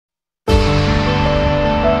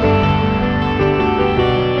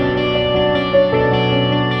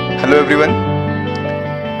Hello everyone,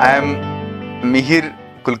 I am Mihir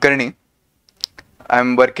Kulkarni. I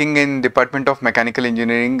am working in Department of Mechanical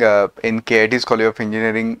Engineering in KIT's College of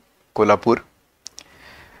Engineering, Kolhapur.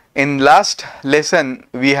 In last lesson,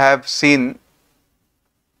 we have seen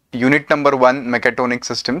unit number 1, Mechatronics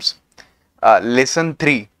Systems, lesson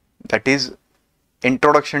 3, that is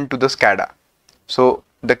Introduction to the SCADA. So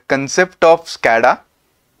the concept of SCADA,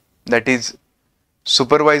 that is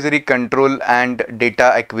supervisory control and data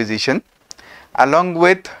acquisition, along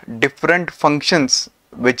with different functions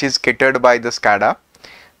which is catered by the SCADA,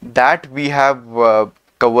 that we have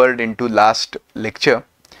covered into last lecture.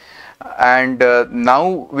 And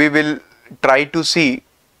now we will try to see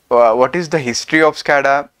what is the history of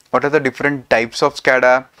SCADA, what are the different types of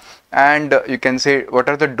SCADA, and you can say what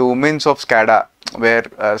are the domains of SCADA where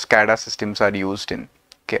SCADA systems are used in.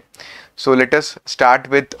 Okay, so let us start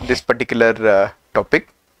with this particular topic.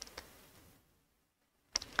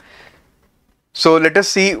 So let us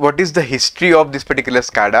see what is the history of this particular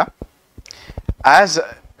SCADA. As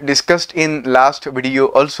discussed in last video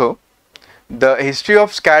also, the history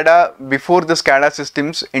of SCADA: before the SCADA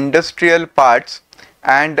systems, industrial parts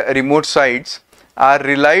and remote sites are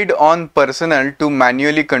relied on personnel to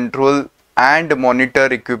manually control and monitor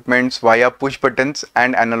equipments via push buttons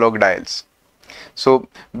and analog dials. So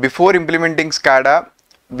before implementing SCADA,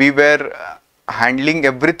 we were handling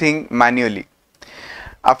everything manually.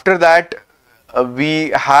 After that,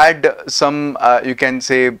 we had some you can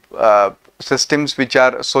say systems which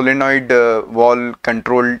are solenoid valve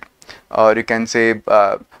controlled, or you can say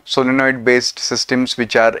solenoid based systems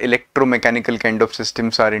which are electromechanical kind of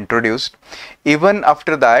systems are introduced. Even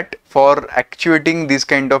after that, for actuating these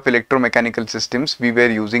kind of electromechanical systems, we were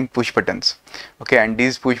using push buttons. Okay, and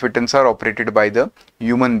these push buttons are operated by the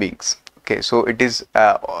human beings. Okay, so it is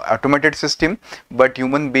automated system, but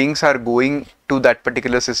human beings are going to that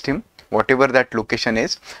particular system, whatever that location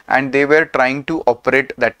is, and they were trying to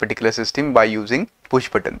operate that particular system by using push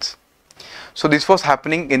buttons. So this was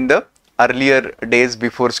happening in the earlier days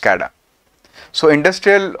before SCADA. So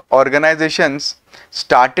industrial organizations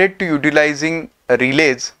started to utilizing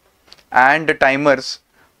relays and timers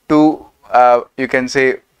to you can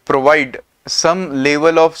say provide some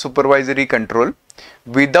level of supervisory control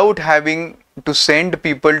without having to send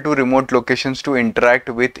people to remote locations to interact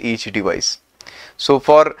with each device. So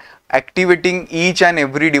for activating each and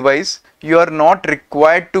every device, you are not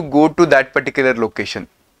required to go to that particular location.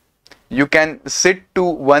 You can sit to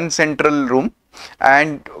one central room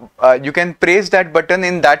and you can press that button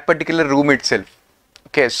in that particular room itself.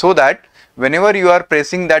 Okay, so that whenever you are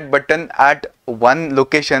pressing that button at one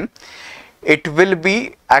location, it will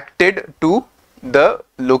be acted to the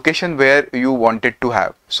location where you wanted to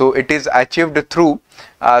have. So it is achieved through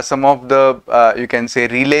some of the you can say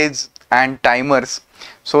relays and timers,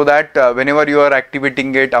 so that whenever you are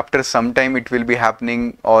activating it, after some time it will be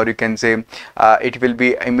happening, or you can say it will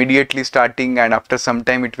be immediately starting, and after some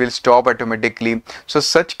time it will stop automatically. So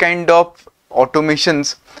such kind of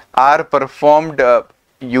automations are performed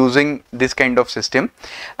using this kind of system,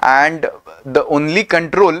 and the only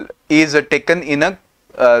control is taken in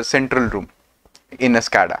a central room in a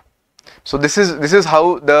SCADA. So this is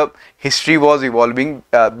how the history was evolving.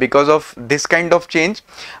 Because of this kind of change,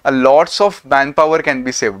 lots of manpower can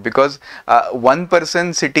be saved, because one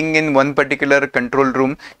person sitting in one particular control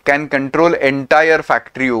room can control entire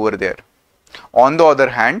factory over there. On the other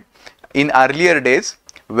hand, in earlier days,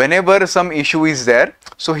 whenever some issue is there,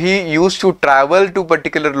 so he used to travel to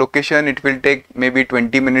particular location. It will take maybe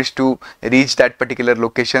 20 minutes to reach that particular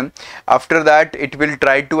location. After that, it will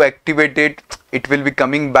try to activate it. It will be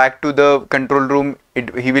coming back to the control room.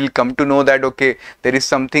 He will come to know that okay, there is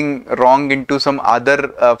something wrong into some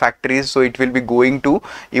other factories, so it will be going to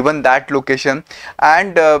even that location,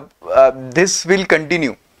 and this will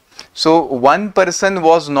continue. So one person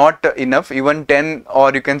was not enough, even 10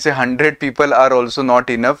 or you can say 100 people are also not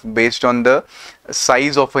enough based on the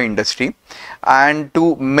size of an industry. And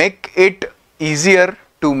to make it easier,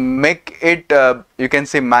 to make it you can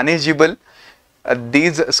say manageable,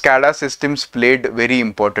 these SCADA systems played very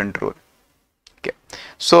important role. Okay,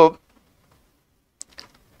 so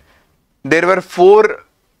there were 4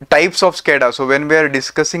 types of SCADA. So when we are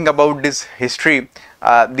discussing about this history,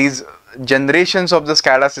 these generations of the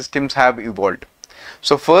SCADA systems have evolved.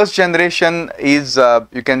 So first generation is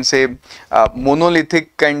you can say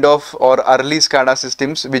monolithic kind of or early SCADA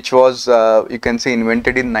systems, which was you can say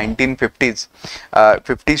invented in 1950s.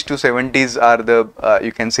 50s to 70s are the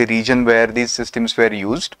you can say region where these systems were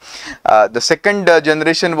used. The second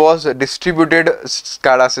generation was distributed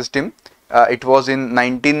SCADA system. It was in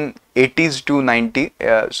 80s to 90.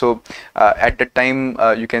 At the time,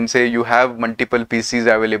 you can say you have multiple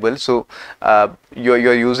PCs available. So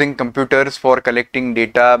you're using computers for collecting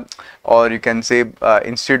data, or you can say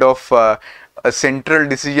instead of a central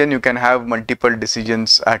decision, you can have multiple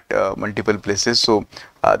decisions at multiple places. So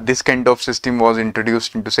this kind of system was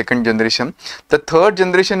introduced into second generation. The third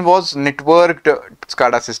generation was networked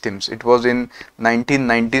SCADA systems. It was in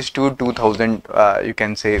 1990s to 2000, you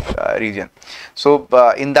can say, region. So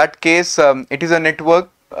in that case, it is a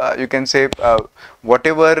network. You can say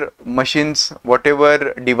whatever machines,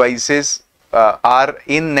 whatever devices are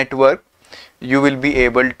in network, you will be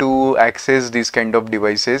able to access these kind of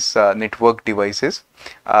devices, network devices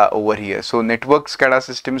over here. So network SCADA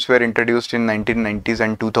systems were introduced in 1990s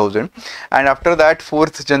and 2000, and after that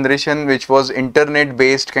fourth generation, which was internet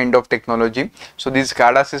based kind of technology. So these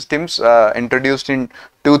SCADA systems introduced in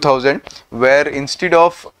 2000, where instead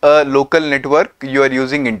of a local network, you are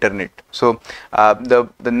using internet. So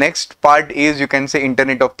the next part is, you can say,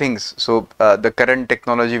 Internet of Things. So the current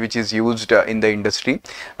technology which is used in the industry,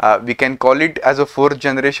 we can call it as a fourth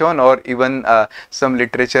generation, or even some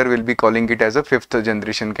literature will be calling it as a fifth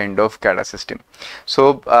generation kind of SCADA system.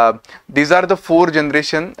 So these are the four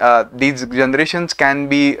generation. These generations can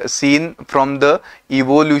be seen from the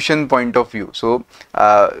evolution point of view. So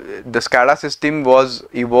the SCADA system was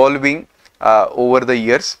evolving over the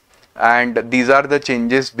years, and these are the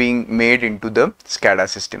changes being made into the SCADA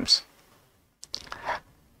systems.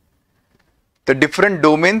 The different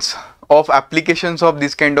domains of applications of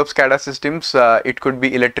this kind of SCADA systems, it could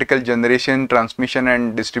be electrical generation, transmission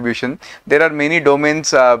and distribution. There are many domains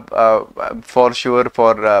for sure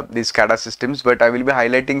for these SCADA systems, but I will be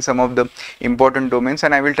highlighting some of the important domains,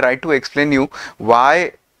 and I will try to explain you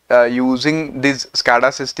why using these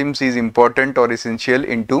SCADA systems is important or essential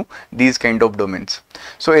into these kind of domains.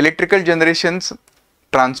 So electrical generations,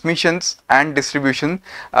 transmissions and distribution.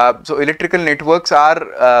 So electrical networks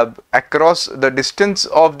are across the distance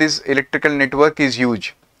of this electrical network is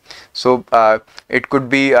huge. So it could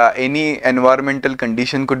be any environmental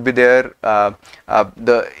condition could be there.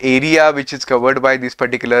 The area which is covered by this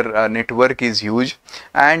particular network is huge,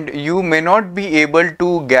 and you may not be able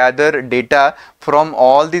to gather data from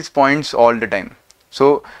all these points all the time.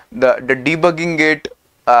 So the debugging it,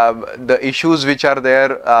 the issues which are there,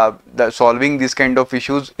 the solving these kind of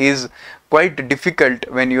issues is quite difficult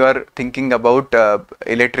when you are thinking about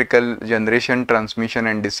electrical generation, transmission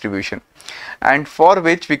and distribution, and for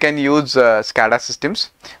which we can use SCADA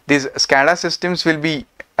systems. These SCADA systems will be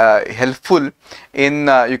helpful in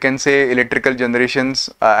you can say electrical generations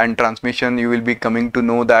and transmission. You will be coming to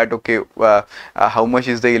know that okay, how much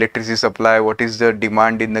is the electricity supply, what is the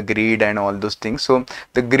demand in the grid and all those things. So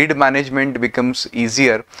the grid management becomes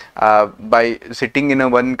easier by sitting in a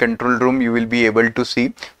one control room. You will be able to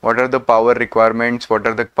see what are the power requirements, what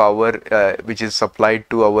are the power which is supplied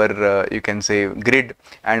to our you can say grid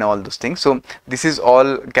and all those things. So this is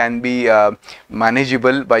all can be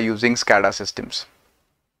manageable by using SCADA systems.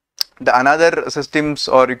 The another systems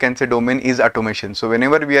or you can say domain is automation. So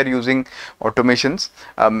whenever we are using automations,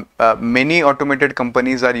 many automated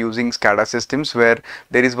companies are using SCADA systems, where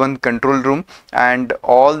there is one control room and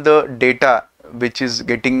all the data which is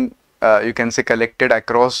getting you can say collected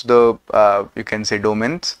across the you can say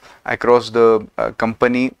domains, across the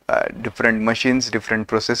company, different machines, different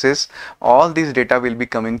processes, all these data will be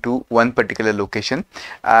coming to one particular location,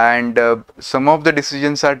 and some of the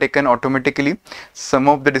decisions are taken automatically, some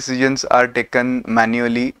of the decisions are taken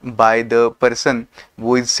manually by the person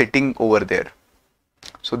who is sitting over there.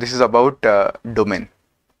 So this is about domain.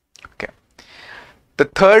 Okay. The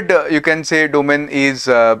third you can say domain is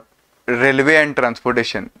railway and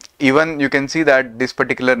transportation. Even you can see that this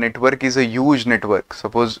particular network is a huge network.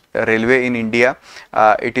 Suppose a railway in India,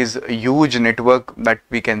 it is a huge network that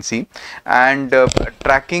we can see, and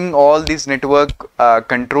tracking all this network,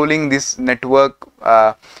 controlling this network,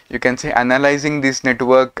 you can say analyzing this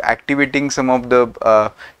network, activating some of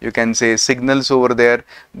the you can say signals over there.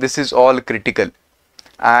 This is all critical,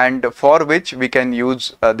 and for which we can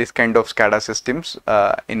use this kind of SCADA systems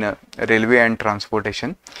in a railway and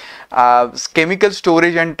transportation. Chemical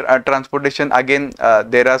storage and transportation, again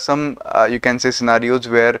there are some you can say scenarios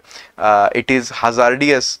where it is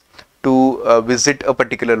hazardous to visit a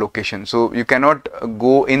particular location, so you cannot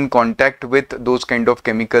go in contact with those kind of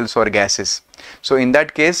chemicals or gases. So in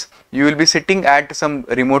that case you will be sitting at some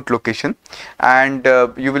remote location, and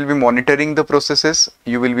you will be monitoring the processes,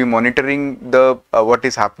 you will be monitoring the what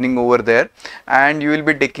is happening over there, and you will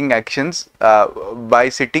be taking actions by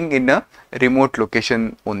sitting in a remote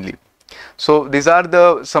location only. So these are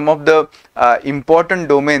the some of the important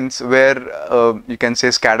domains where you can say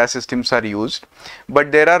SCADA systems are used,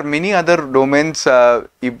 but there are many other domains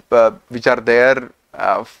which are there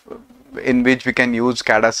in which we can use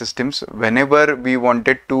SCADA systems whenever we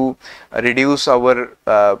wanted to reduce our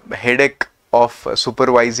headache of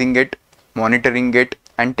supervising it, monitoring it,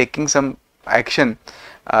 and taking some action.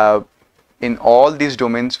 In all these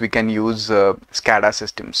domains we can use SCADA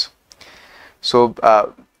systems. So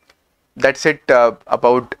that's it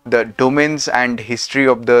about the domains and history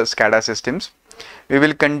of the SCADA systems. We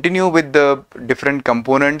will continue with the different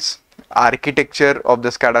components, architecture of the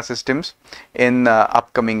SCADA systems in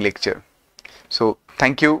upcoming lecture. So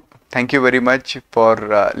thank you very much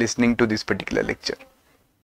for listening to this particular lecture.